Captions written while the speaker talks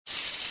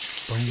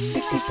Chocolate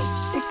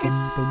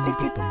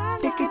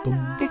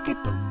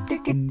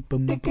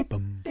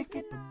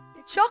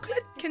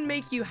can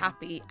make you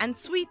happy and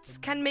sweets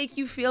can make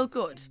you feel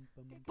good.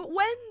 But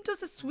when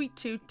does a sweet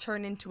tooth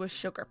turn into a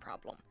sugar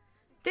problem?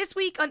 This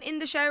week on In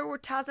the Shower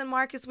with Taz and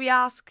Marcus, we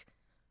ask,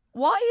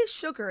 why is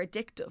sugar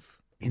addictive?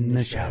 In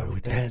the shower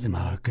with Taz and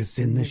Marcus,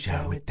 in the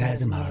shower with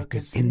Taz and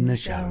Marcus, in the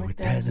shower with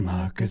Taz and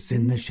Marcus,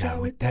 in the shower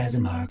with Taz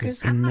and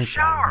Marcus, in the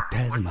shower with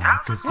Taz and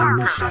Marcus, in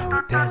the shower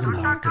with Taz and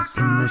Marcus,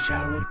 in the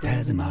shower with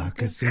Taz and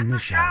Marcus, in the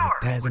shower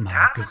with Taz and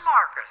Marcus.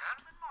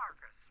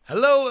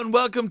 Hello and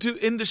welcome to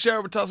In the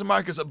Shower with Taz and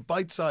Marcus, a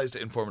bite-sized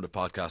informative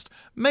podcast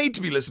made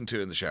to be listened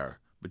to in the shower,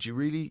 but you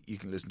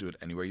can listen to it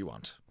anywhere you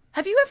want.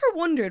 Have you ever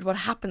wondered what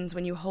happens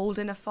when you hold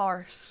in a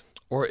fart?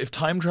 Or if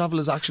time travel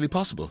is actually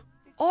possible.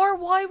 Or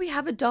why we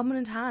have a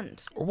dominant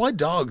hand? Or why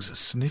dogs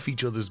sniff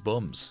each other's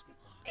bums.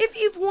 If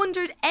you've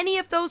wondered any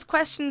of those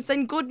questions,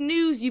 then good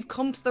news, you've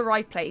come to the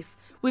right place.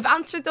 We've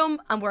answered them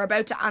and we're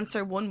about to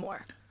answer one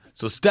more.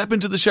 So step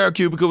into the shower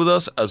cubicle with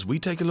us as we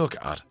take a look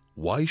at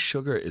why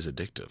sugar is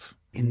addictive.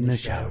 In the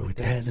shower with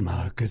Taz and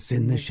Marcus,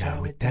 in the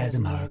shower with Taz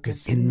and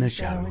Marcus, in the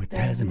shower with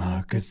Taz and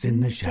Marcus,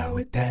 in the shower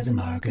with Taz and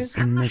Marcus,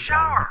 in the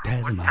shower with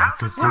Taz and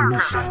Marcus, in the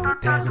shower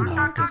with Taz and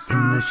Marcus,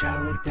 in the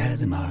shower with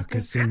Taz and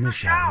Marcus, in the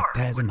shower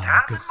with Taz and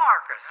Marcus.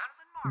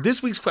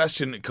 This week's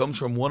question comes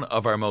from one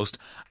of our most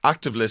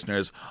active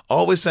listeners,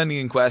 always sending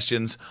in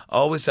questions,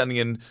 always sending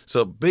in.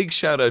 So big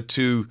shout out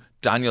to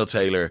Daniel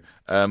Taylor,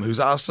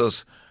 who's asked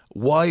us,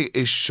 why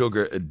is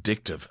sugar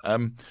addictive?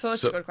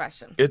 Such a good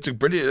question. It's a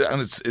brilliant,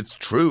 and it's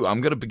true.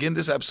 I'm going to begin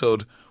this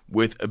episode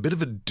with a bit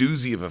of a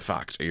doozy of a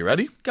fact. Are you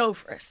ready? Go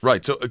for it.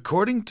 Right. So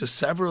according to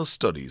several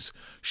studies,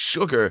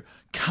 sugar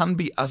can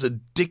be as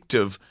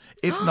addictive,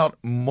 if not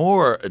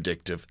more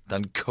addictive,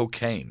 than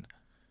cocaine.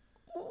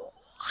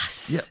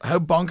 What? Yeah. How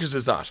bonkers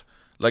is that?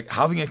 Like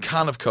having a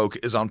can of Coke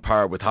is on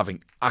par with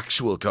having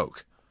actual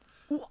Coke.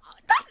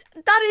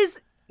 That is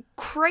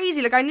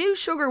crazy. Like I knew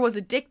sugar was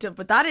addictive,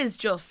 but that is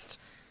just...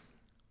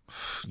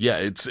 Yeah,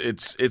 it's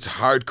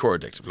hardcore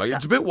addictive. Like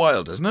it's a bit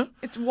wild, isn't it?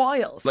 It's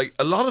wild. Like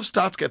a lot of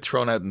stats get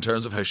thrown out in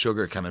terms of how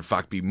sugar can in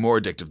fact be more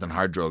addictive than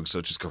hard drugs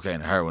such as cocaine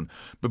and heroin.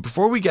 But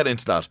before we get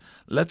into that,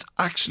 let's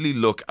actually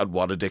look at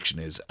what addiction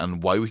is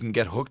and why we can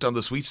get hooked on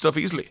the sweet stuff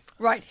easily.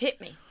 Right, hit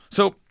me.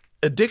 So,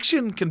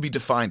 addiction can be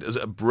defined as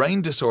a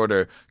brain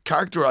disorder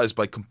characterized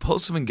by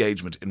compulsive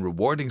engagement in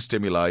rewarding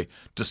stimuli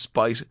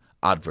despite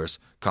adverse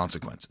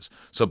consequences.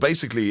 So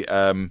basically,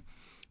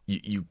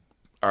 you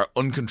are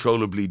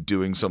uncontrollably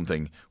doing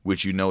something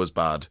which you know is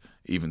bad,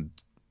 even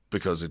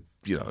because it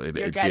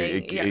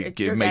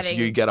makes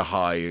you get a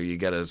high or you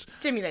get a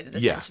stimulated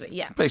essentially.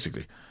 Yeah.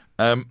 Basically.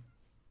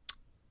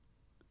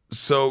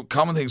 So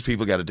common things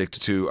people get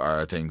addicted to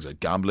are things like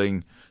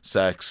gambling,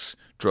 sex,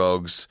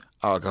 drugs,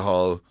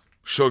 alcohol,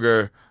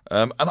 sugar,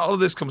 and all of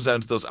this comes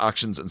down to those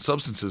actions and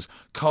substances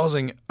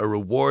causing a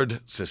reward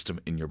system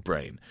in your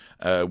brain,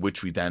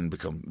 which we then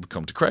become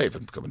to crave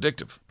and become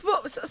addictive.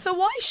 But, so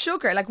why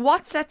sugar? Like,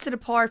 what sets it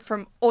apart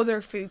from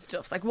other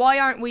foodstuffs? Like, why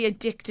aren't we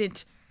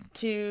addicted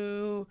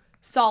to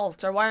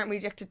salt, or why aren't we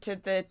addicted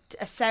to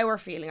a sour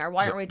feeling, or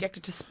why aren't we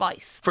addicted to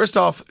spice? First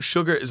off,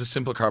 sugar is a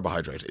simple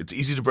carbohydrate. It's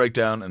easy to break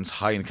down and it's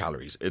high in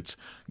calories. It's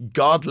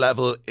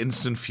God-level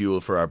instant fuel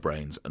for our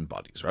brains and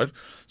bodies, right?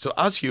 So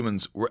as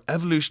humans, we're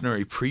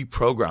evolutionary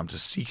pre-programmed to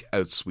seek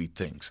out sweet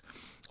things.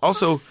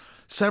 Also,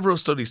 several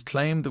studies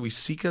claim that we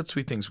seek out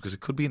sweet things because it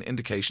could be an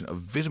indication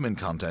of vitamin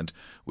content,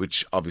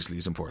 which obviously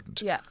is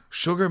important. Yeah.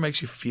 Sugar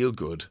makes you feel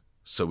good,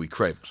 so we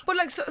crave it. But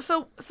like,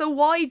 so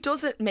why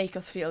does it make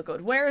us feel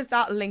good? Where is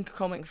that link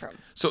coming from?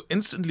 So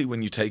instantly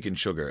when you take in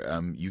sugar,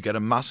 you get a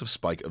massive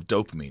spike of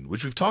dopamine,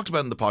 which we've talked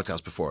about in the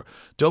podcast before.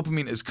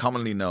 Dopamine is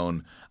commonly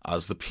known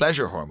as the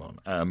pleasure hormone.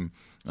 And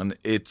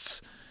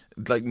it's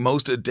like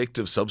most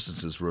addictive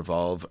substances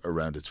revolve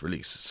around its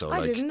release. So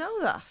I didn't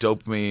know that.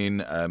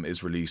 Dopamine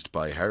is released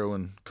by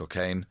heroin,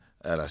 cocaine,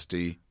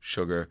 LSD,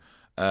 sugar.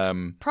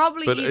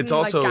 Probably but even it's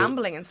also, like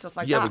gambling and stuff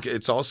like that. Yeah, but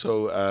it's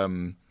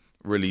also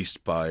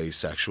released by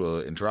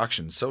sexual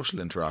interaction, social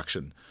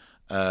interaction,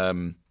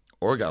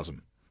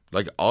 orgasm.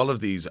 Like all of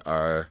these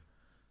are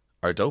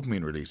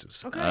dopamine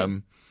releases.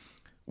 Okay.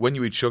 When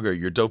you eat sugar,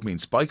 your dopamine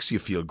spikes, you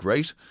feel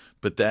great,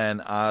 but then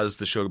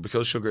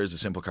because sugar is a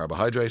simple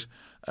carbohydrate,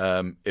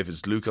 if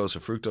it's glucose or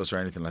fructose or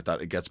anything like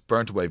that, it gets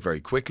burnt away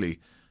very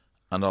quickly,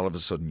 and all of a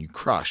sudden you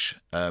crash,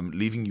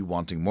 leaving you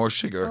wanting more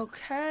sugar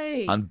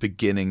and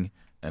beginning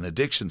an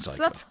addiction cycle.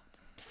 So that's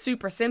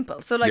super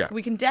simple. So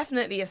we can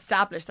definitely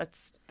establish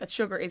that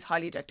sugar is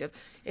highly addictive.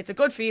 It's a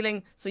good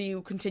feeling, so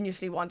you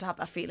continuously want to have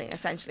that feeling,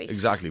 essentially.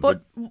 Exactly.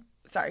 But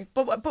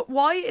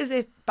why is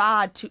it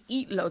bad to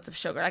eat loads of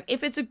sugar? Like,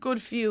 if it's a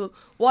good fuel,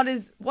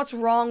 what's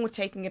wrong with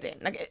taking it in?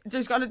 Like,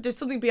 there's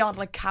something beyond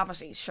like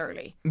cavities,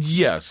 surely.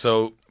 Yeah.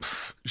 So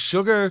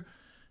sugar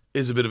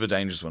is a bit of a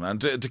dangerous one, and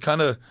to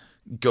kind of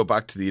go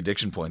back to the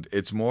addiction point,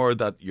 it's more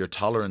that your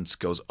tolerance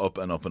goes up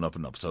and up and up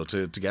and up. So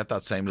to get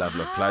that same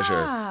level of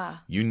pleasure,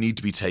 you need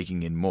to be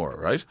taking in more,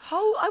 right?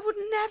 How? I would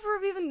never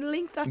have even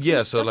linked that.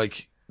 Yeah, so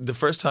like the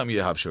first time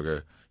you have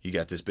sugar, you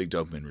get this big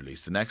dopamine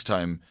release. The next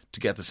time, to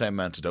get the same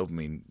amount of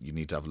dopamine, you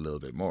need to have a little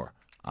bit more,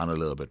 and a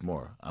little bit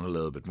more, and a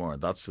little bit more.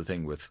 And that's the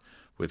thing with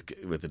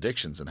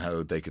addictions and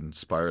how they can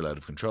spiral out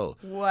of control.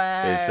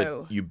 Wow. Is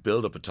that you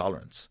build up a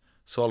tolerance.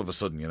 So all of a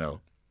sudden,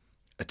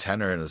 a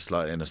tenner in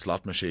a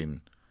slot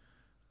machine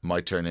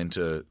might turn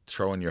into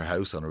throwing your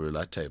house on a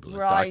roulette table.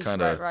 Like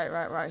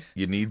Right.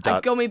 You need A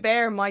that. gummy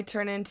bear might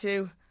turn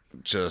into...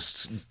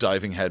 Just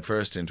diving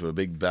headfirst into a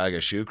big bag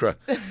of sucre.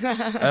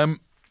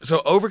 So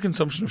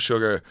overconsumption of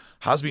sugar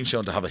has been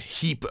shown to have a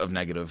heap of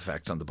negative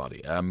effects on the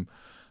body.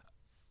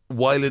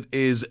 While it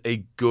is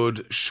a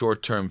good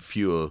short-term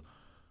fuel,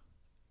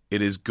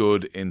 it is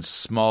good in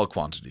small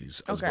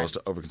quantities as opposed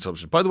to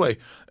overconsumption. By the way,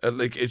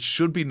 it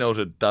should be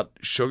noted that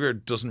sugar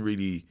doesn't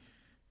really,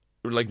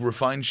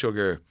 refined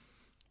sugar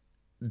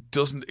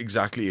doesn't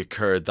exactly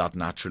occur that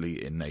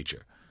naturally in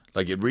nature.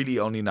 Like, it really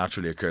only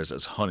naturally occurs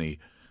as honey.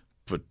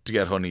 But to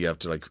get honey, you have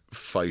to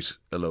fight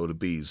a load of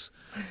bees,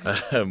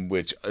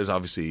 which is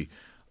obviously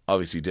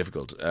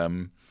difficult.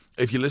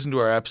 If you listen to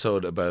our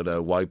episode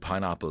about why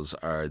pineapples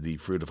are the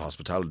fruit of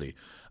hospitality,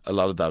 a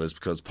lot of that is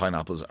because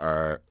pineapples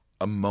are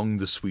among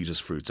the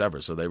sweetest fruits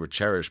ever. So they were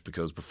cherished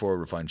because before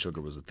refined sugar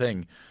was a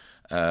thing,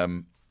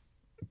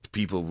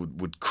 people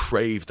would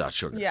crave that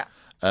sugar. Yeah.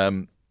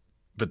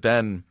 But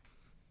then,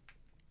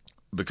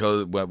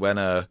 because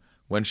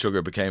when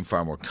sugar became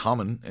far more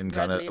common in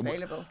kind of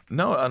available.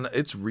 No, and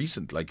it's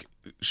recent. Like,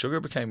 sugar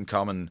became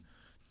common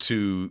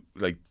to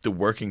the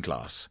working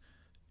class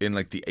in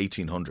the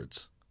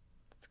 1800s.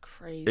 It's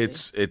crazy.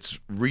 It's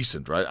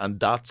recent, right? And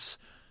that's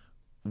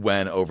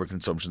when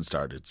overconsumption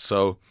started.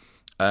 So,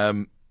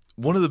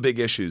 one of the big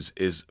issues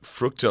is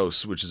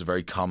fructose, which is a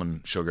very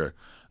common sugar,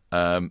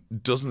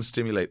 doesn't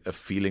stimulate a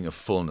feeling of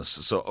fullness.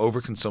 So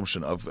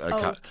overconsumption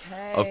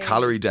of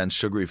calorie-dense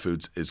sugary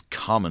foods is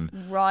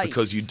common, right?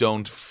 Because you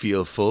don't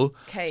feel full.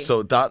 Okay.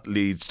 So that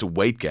leads to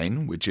weight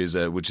gain, which is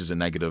a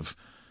negative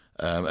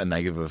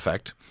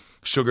effect.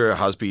 Sugar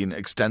has been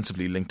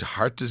extensively linked to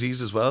heart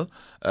disease as well.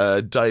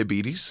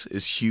 Diabetes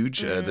is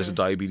huge. There's a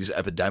diabetes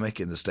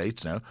epidemic in the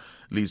States now.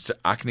 Leads to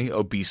acne,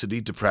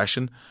 obesity,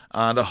 depression,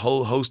 and a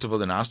whole host of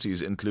other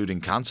nasties, including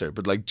cancer.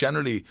 But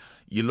generally,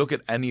 you look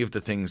at any of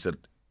the things that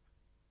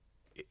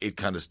it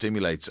kind of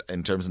stimulates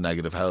in terms of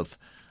negative health,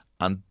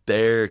 and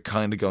they're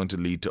kind of going to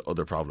lead to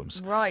other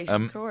problems. Right,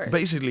 of course.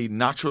 Basically,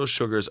 natural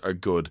sugars are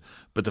good,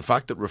 but the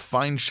fact that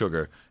refined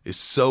sugar is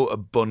so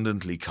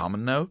abundantly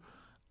common now,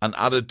 and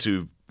added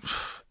to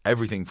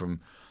everything from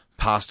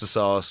pasta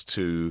sauce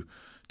to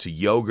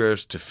yogurt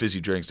to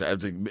fizzy drinks to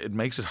everything, it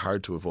makes it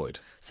hard to avoid.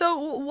 So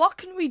what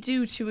can we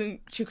do to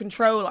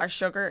control our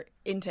sugar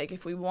intake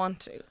if we want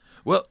to?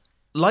 Well,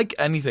 like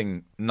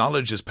anything,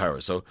 knowledge is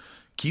power. So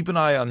keep an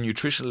eye on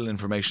nutritional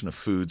information of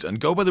foods and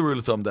go by the rule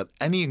of thumb that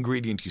any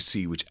ingredient you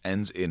see which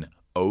ends in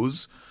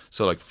O's,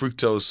 so like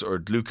fructose or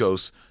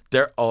glucose,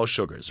 they're all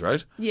sugars,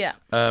 right? Yeah.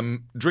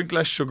 Drink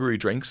less sugary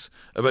drinks.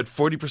 About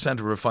 40%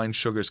 of refined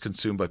sugars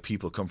consumed by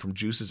people come from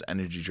juices,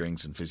 energy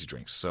drinks, and fizzy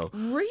drinks. So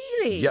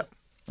really? Yeah,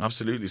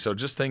 absolutely. So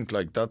just think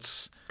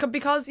that's...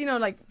 Because,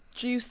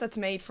 juice that's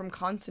made from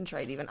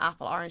concentrate, even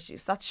apple, orange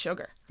juice, that's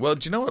sugar. Well,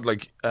 do you know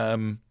what?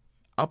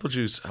 Apple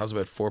juice has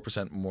about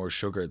 4% more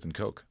sugar than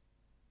Coke.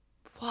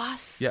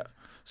 What? Yeah.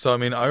 So,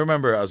 I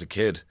remember as a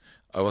kid,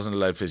 I wasn't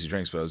allowed fizzy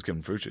drinks, but I was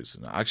given fruit juice.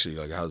 And actually,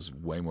 it has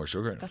way more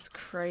sugar in it. That's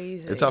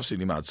crazy. It's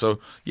absolutely mad. So,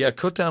 yeah,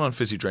 cut down on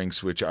fizzy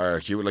drinks, which are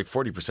huge.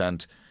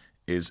 40%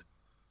 is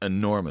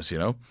enormous,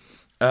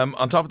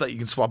 On top of that, you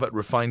can swap out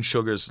refined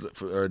sugars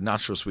for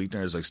natural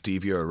sweeteners like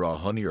stevia or raw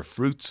honey or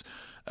fruits.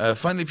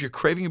 Finally, if you're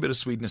craving a bit of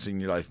sweetness in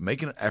your life,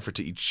 make an effort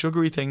to eat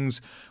sugary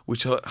things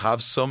which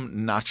have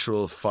some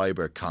natural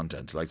fiber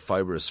content, like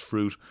fibrous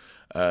fruit,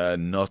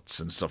 nuts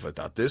and stuff like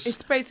that.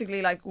 It's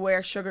basically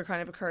where sugar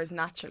kind of occurs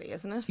naturally,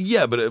 isn't it?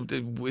 Yeah, but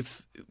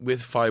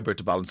with fiber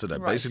to balance it out.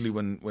 Right. Basically,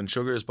 when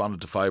sugar is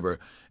bonded to fiber,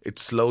 it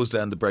slows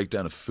down the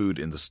breakdown of food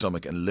in the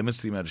stomach and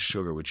limits the amount of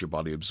sugar which your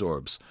body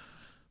absorbs.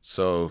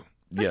 So,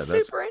 that's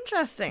super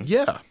interesting.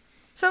 Yeah.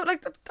 So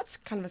that's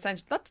kind of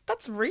essential.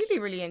 That's really,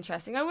 really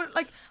interesting. I would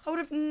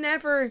have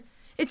never.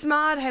 It's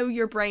mad how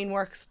your brain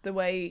works. The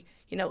way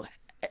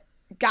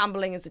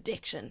gambling is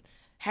addiction,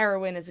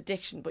 heroin is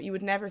addiction, but you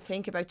would never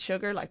think about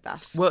sugar like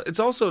that. Well, it's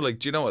also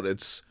do you know what?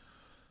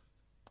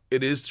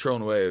 It is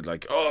thrown away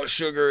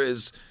sugar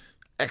is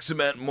X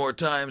amount more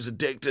times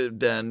addictive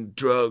than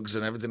drugs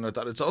and everything like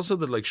that. It's also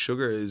that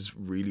sugar is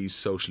really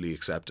socially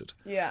accepted.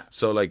 Yeah.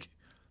 So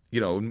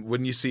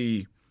when you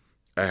see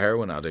a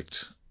heroin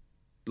addict,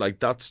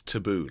 that's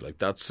taboo.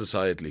 That's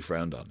societally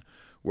frowned on.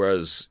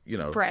 Whereas,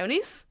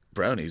 Brownies?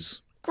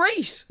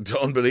 Great.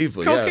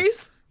 Unbelievable.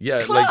 Cookies?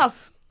 Yeah.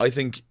 Class. I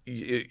think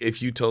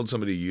if you told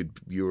somebody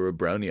you were a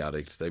brownie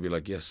addict, they'd be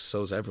like, yes,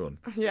 so's everyone.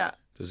 Yeah.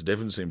 There's a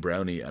difference between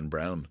brownie and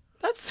brown.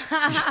 That's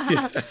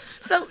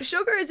So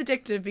sugar is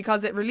addictive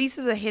because it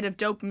releases a hit of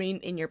dopamine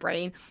in your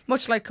brain,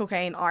 much like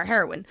cocaine or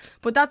heroin.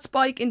 But that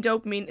spike in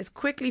dopamine is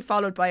quickly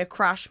followed by a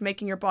crash,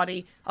 making your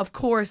body, of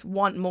course,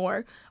 want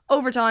more.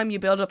 Over time, you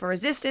build up a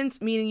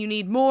resistance, meaning you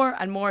need more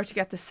and more to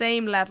get the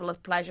same level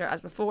of pleasure as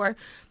before.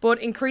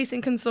 But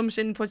increasing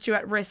consumption puts you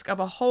at risk of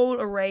a whole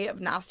array of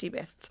nasty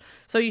bits.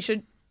 So you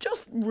should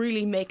just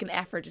really make an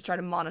effort to try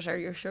to monitor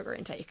your sugar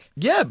intake.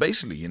 Yeah,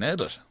 basically, you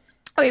nailed it.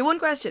 Okay, one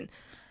question.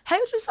 How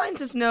do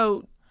scientists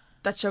know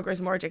that sugar is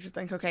more addictive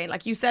than cocaine?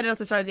 Like, you said it at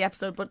the start of the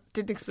episode, but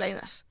didn't explain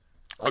it.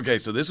 Okay,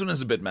 so this one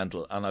is a bit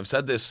mental, and I've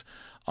said this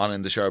on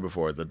In the Shower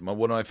before, that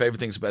one of my favourite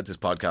things about this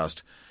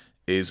podcast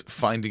is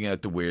finding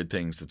out the weird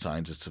things that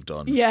scientists have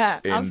done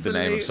Yeah, in absolutely.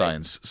 the name of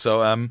science.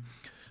 So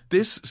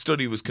this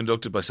study was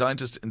conducted by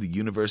scientists in the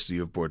University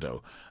of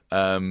Bordeaux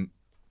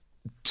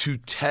to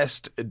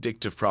test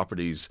addictive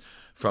properties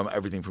from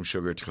everything from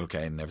sugar to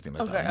cocaine and everything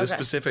like that. And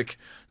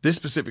this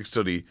specific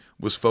study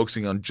was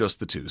focusing on just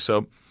the two.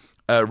 So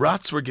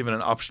rats were given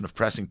an option of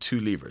pressing two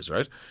levers,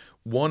 right?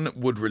 One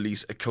would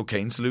release a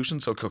cocaine solution,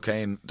 so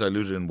cocaine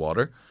diluted in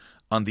water,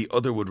 and the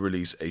other would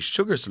release a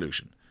sugar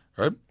solution,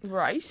 right?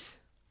 Right.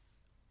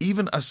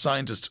 Even as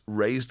scientists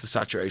raised the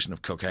saturation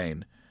of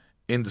cocaine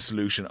in the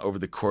solution over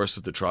the course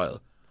of the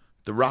trial,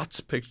 the rats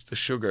picked the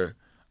sugar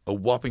a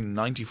whopping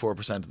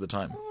 94% of the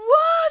time.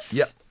 What?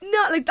 Yeah.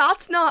 No, like,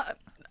 that's not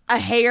a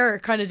hair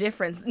kind of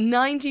difference.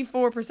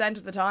 94%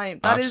 of the time.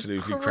 That is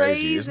Absolutely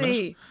crazy, isn't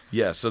it?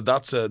 Yeah, so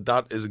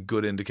that is a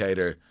good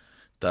indicator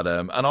that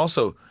and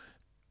also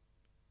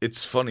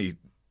it's funny,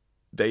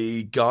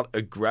 they got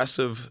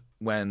aggressive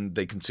when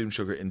they consumed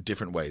sugar in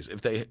different ways.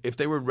 If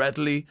they were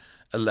readily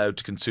allowed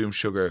to consume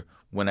sugar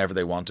whenever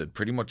they wanted,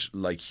 pretty much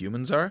like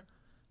humans are,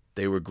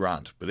 they were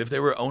grand. But if they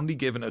were only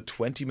given a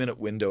 20-minute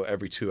window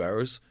every 2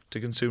 hours to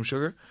consume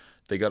sugar,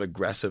 they got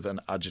aggressive and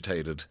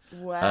agitated.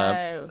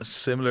 Wow.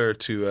 Similar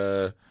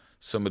to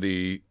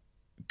somebody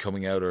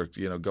coming out or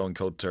going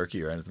cold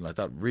turkey or anything like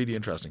that. Really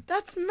interesting.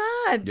 That's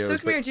mad. Yeah, So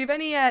come here, do you have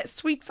any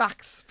sweet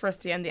facts for us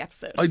to end the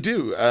episode? I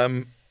do.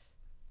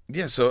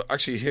 Yeah, so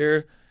actually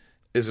here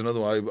is another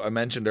one. I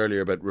mentioned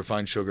earlier about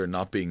refined sugar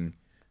not being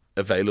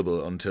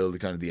available until the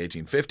kind of the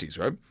 1850s,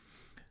 right?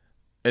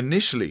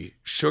 Initially,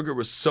 sugar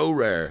was so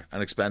rare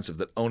and expensive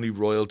that only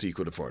royalty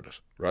could afford it,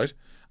 right?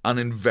 And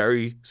in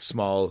very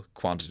small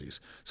quantities.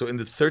 So in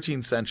the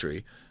 13th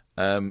century,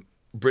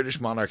 British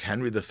monarch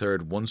Henry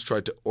III once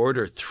tried to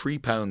order 3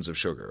 pounds of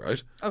sugar,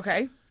 right?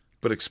 Okay.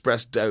 But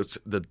expressed doubts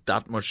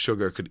that much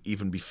sugar could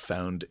even be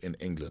found in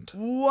England.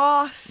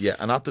 What? Yeah,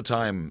 and at the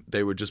time,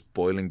 they were just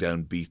boiling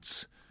down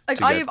beets Like,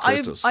 to get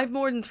crystals. I've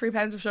more than 3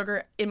 pounds of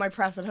sugar in my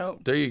press at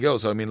home. There you go.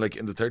 So, I mean, like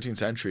in the 13th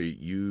century,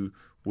 you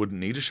wouldn't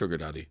need a sugar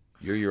daddy.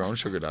 You're your own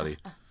sugar daddy.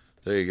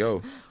 There you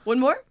go. One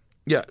more?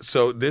 Yeah,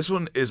 so this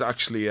one is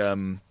actually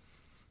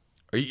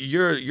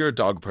you're a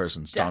dog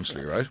person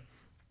staunchly, Definitely.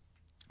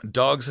 right?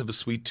 Dogs have a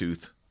sweet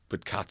tooth,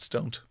 but cats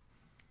don't.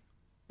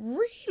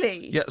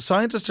 Really? Yeah,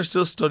 scientists are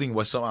still studying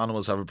why some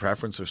animals have a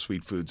preference for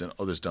sweet foods and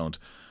others don't.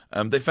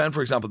 They found,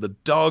 for example,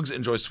 that dogs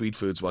enjoy sweet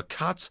foods while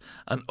cats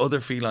and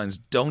other felines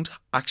don't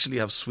actually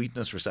have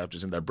sweetness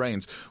receptors in their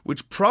brains,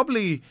 which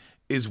probably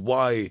is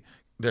why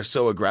they're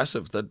so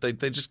aggressive, that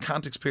they just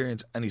can't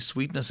experience any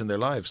sweetness in their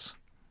lives.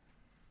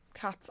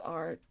 Cats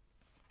are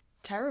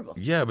terrible.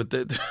 Yeah, but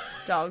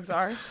Dogs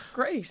are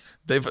great.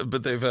 they've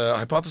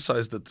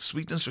hypothesized that the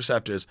sweetness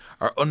receptors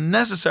are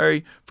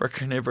unnecessary for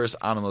carnivorous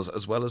animals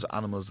as well as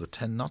animals that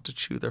tend not to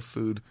chew their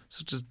food,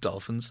 such as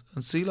dolphins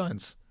and sea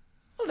lions.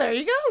 Well, there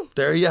you go.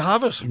 There you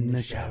have it. In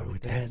the shower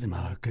with Taz and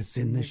Marcus,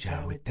 in the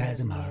shower with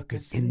Taz and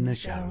Marcus, in the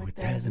shower with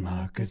Taz and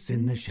Marcus,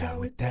 in the shower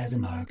with Taz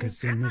and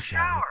Marcus, in the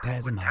shower with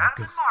Taz and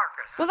Marcus.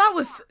 Well, that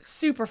was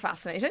super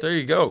fascinating. There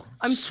you go.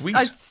 Sweet.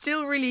 I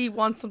still really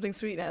want something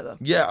sweet now, though.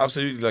 Yeah,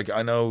 absolutely. Like,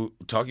 I know,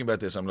 talking about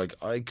this, I'm like,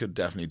 I could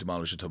definitely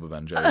demolish a tub of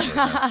Ben Jerry's right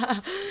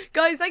now.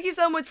 Guys, thank you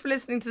so much for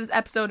listening to this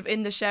episode of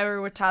In the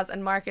Shower with Taz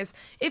and Marcus.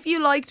 If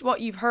you liked what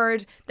you've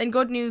heard, then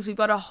good news, we've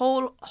got a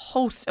whole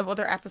host of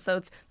other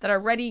episodes that are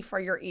ready for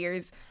your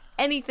ears.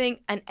 Anything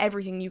and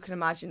everything you can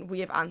imagine, we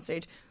have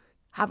answered.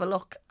 Have a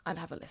look and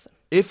have a listen.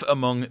 If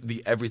among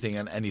the everything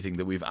and anything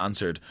that we've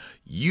answered,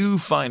 you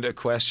find a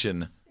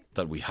question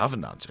that we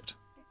haven't answered,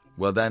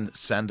 well then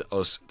send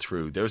us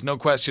through. There's no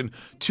question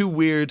too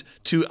weird,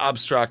 too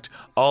abstract.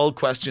 All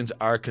questions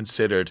are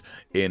considered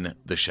in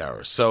the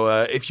shower. So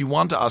if you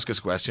want to ask us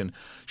a question,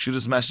 shoot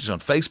us a message on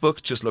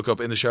Facebook. Just look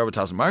up In the Shower with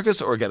Taz and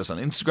Marcus, or get us on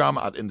Instagram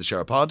at In the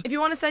Shower Pod. If you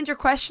want to send your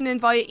question in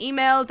via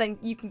email, then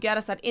you can get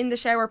us at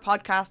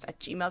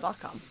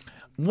intheshowerpodcast@gmail.com.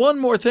 One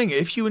more thing,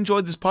 if you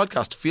enjoyed this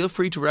podcast, feel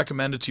free to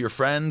recommend it to your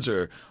friends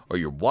or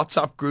your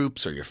WhatsApp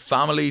groups or your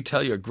family.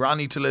 Tell your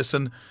granny to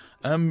listen.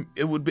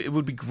 It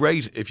would be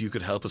great if you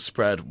could help us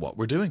spread what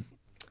we're doing.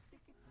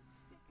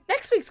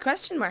 Next week's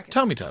question, Marcus.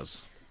 Tell me,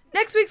 Taz.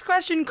 Next week's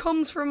question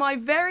comes from my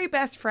very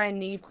best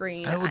friend, Niamh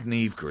Green. Old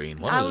Niamh Green,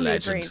 what a Niamh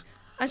legend. Green.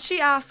 And she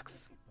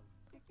asks,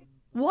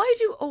 why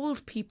do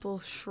old people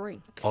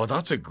shrink? Oh,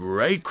 that's a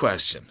great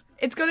question.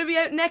 It's going to be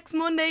out next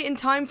Monday in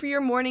time for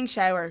your morning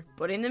shower.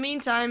 But in the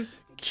meantime,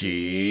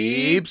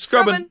 keep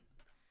scrubbing.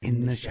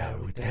 In the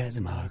shower with Taz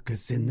and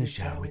Marcus, in the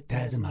shower with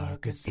Taz and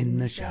Marcus, in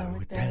the shower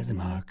with Taz and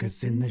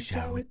Marcus, in the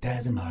shower with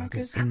Taz and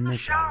Marcus, in the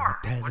shower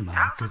with Taz and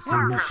Marcus,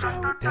 in the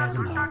shower with Taz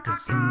and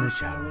Marcus, in the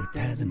shower with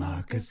Taz and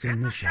Marcus,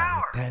 in the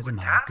shower with Taz and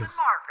Marcus.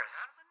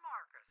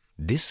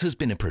 This has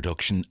been a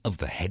production of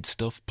the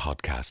Headstuff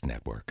Podcast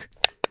Network.